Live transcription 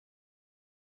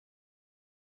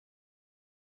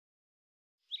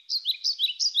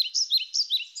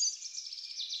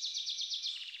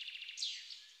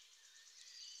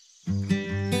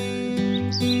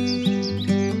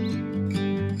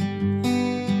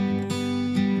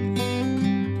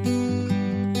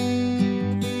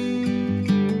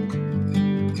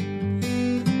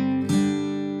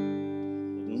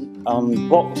on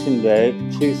Boxing Day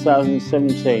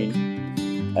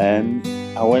 2017,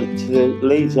 I went to the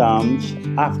Leeds Arms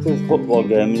after the football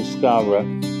game in Scarborough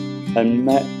and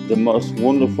met the most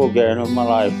wonderful girl of my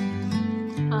life,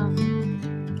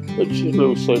 which is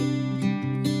Lucy.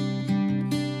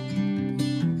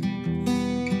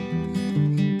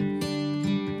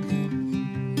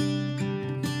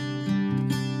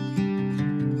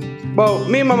 Well,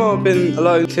 me and my mum have been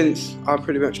alone since I've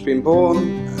pretty much been born,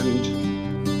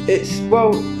 and it's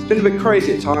been a bit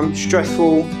crazy at times,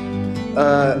 stressful.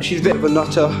 She's a bit of a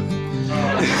nutter.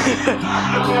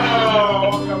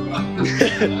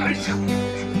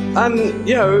 And,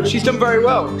 you know, she's done very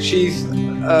well. She's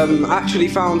actually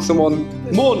found someone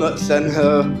more nuts than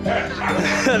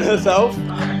herself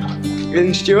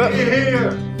in Stuart.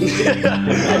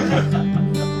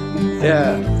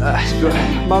 Yeah,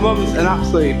 my mum's an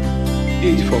absolutely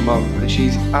beautiful mum, and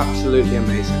she's absolutely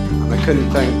amazing, and I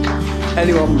couldn't thank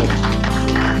anyone more.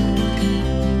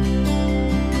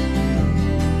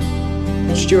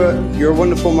 Stuart, you're a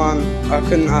wonderful man. I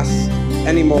couldn't ask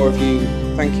any more of you.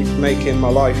 Thank you for making my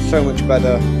life so much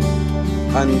better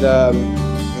and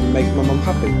making my mum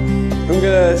happy. I'm going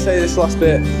to say this last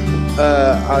bit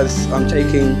as I'm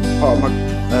taking part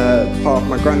of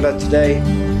my granddad today.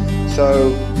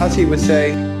 So, as he would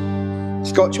say,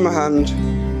 scotch in my hand,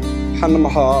 hand on my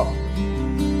heart.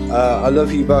 I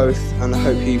love you both, and I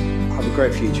hope you have a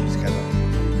great future together.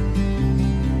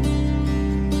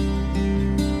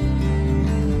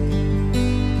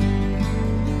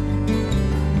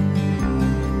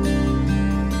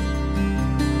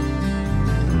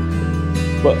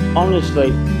 But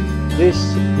honestly, this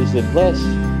is the best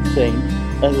thing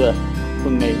ever for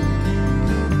me.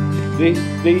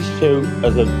 These two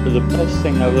are the best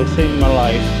thing I've ever seen in my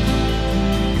life.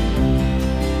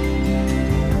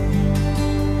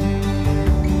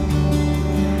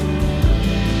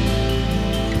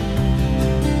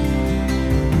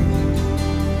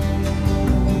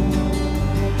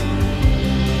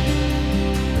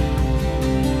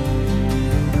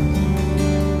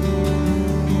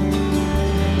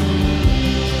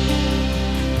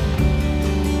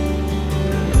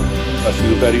 I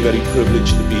feel very, very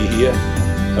privileged to be here.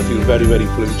 I feel very, very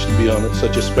privileged to be on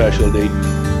such a special day.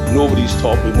 Nobody's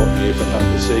topping what Nathan had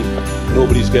to say.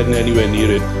 Nobody's getting anywhere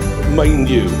near it. Mind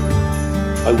you,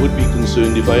 I would be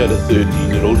concerned if I had a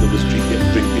 13-year-old that was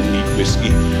drinking neat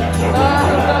whiskey.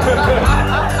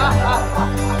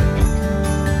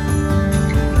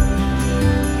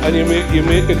 And you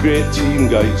make a great team,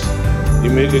 guys.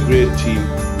 You make a great team.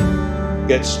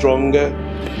 Get stronger,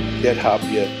 get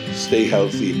happier, stay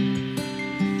healthy.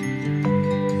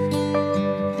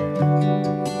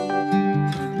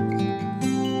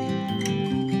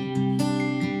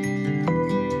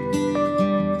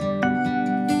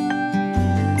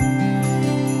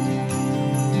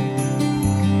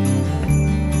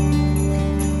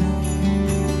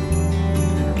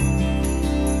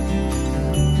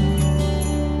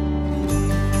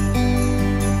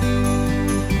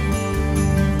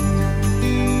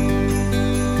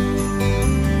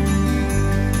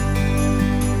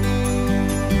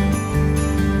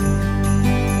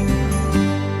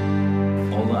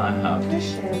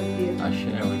 I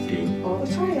share with you. All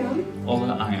that I am. All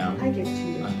that I am. I give to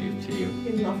you. I give to you.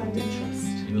 In love and in trust.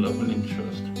 In love and in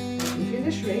trust. I give you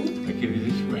this ring. I give you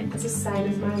this ring. As a sign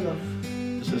of my love.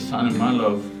 As a sign of my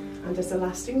love. And as a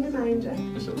lasting reminder.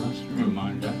 As a lasting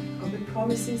reminder. Of the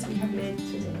promises we have made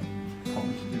today.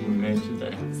 Promises we made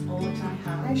today. All that I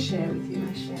have. I share with you.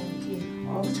 I share with you.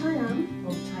 All that I am.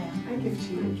 All that I am. I give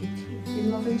to you. I give to you.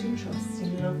 In love and in trust.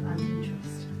 In love and in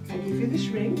trust. I give you this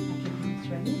ring. I give you this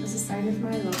ring. As a sign of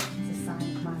my love. As a sign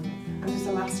of my love. And as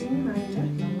a lasting reminder.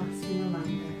 And a lasting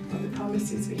reminder. Of the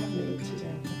promises we have made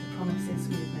today. Of the promises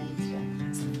we have made today.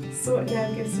 So it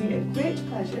now gives me a great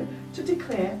pleasure to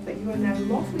declare that you are now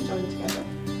lawfully joined together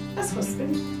as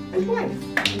husband and wife.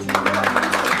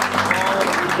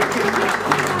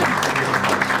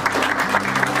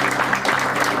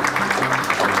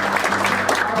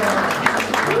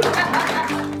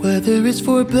 Whether it's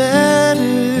for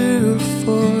better or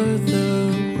for the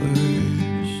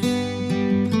worse,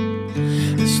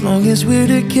 as long as we're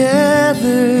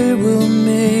together, we'll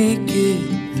make it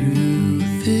through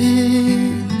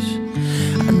this.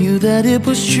 I knew that it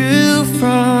was true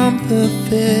from the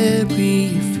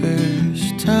very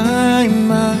first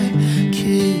time I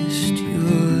kissed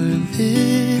your lips.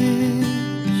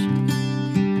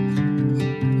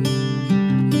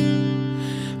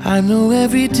 I know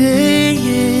every day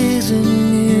is a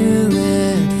new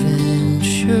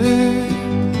adventure,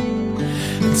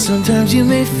 and sometimes you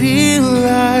may feel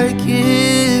like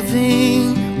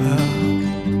giving up.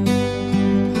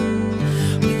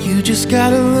 just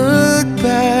gotta look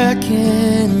back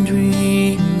and remember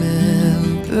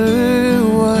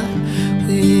what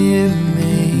we're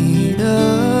made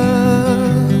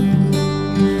of.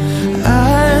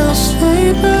 I'll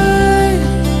stay by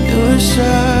your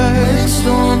side when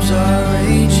storms are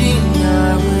raging.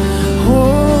 I will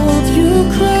hold you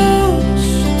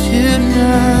close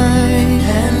tonight,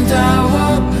 and I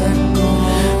won't let go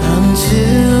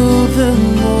until the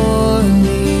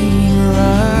morning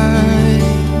light.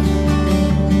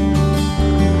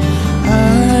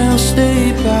 I'll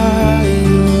stay by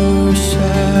your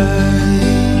side.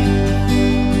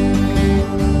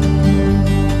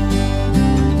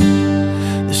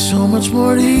 There's so much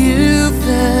more to you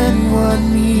than what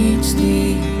meets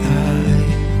the eye.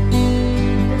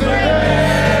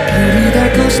 Beauty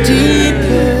that goes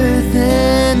deeper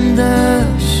than the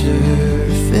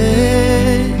surface.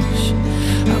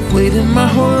 I've waited my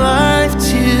whole life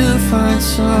to find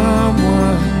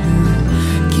someone who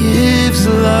gives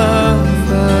love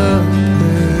a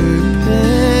purpose.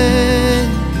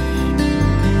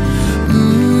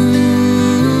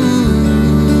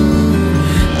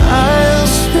 I'll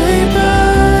stay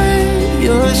by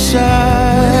your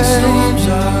side when storms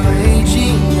are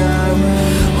raging. I will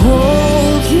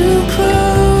hold you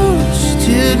close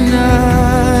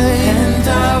tonight, and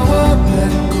I won't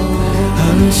let go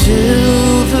until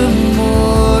the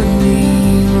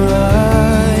morning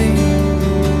light.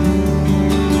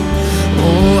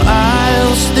 Oh,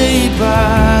 I'll stay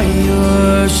by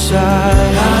your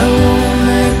side. I won't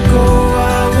let go,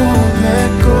 I won't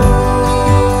let go.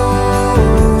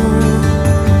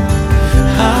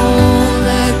 I won't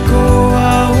let go,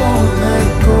 I won't let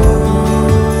go.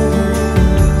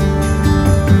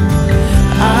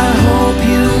 I hope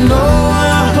you know,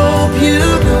 I hope you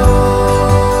know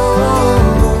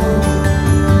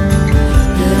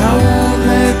that I won't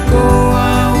let go,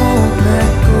 I won't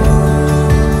let go.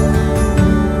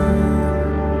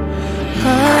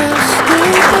 I'll stay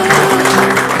by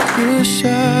your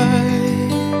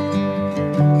side.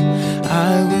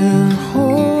 I will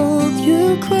hold you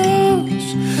close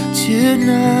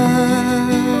tonight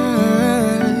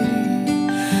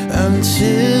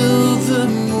until the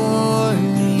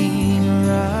morning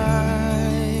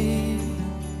light.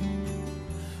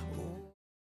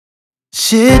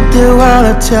 Sit there while I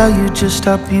tell you just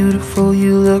how beautiful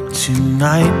you look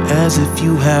tonight, as if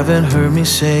you haven't heard me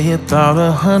say about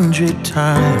 100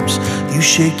 times. You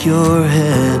shake your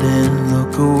head and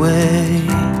look away.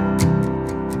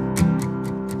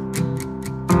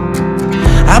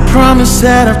 I promise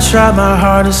that I've tried my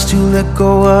hardest to let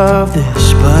go of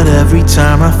this, but every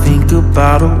time I think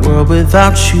about a world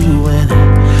without you in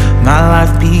it, my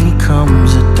life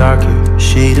becomes a darker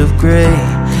shade of gray.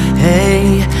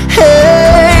 Hey,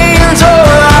 hey, and all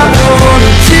I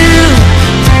wanna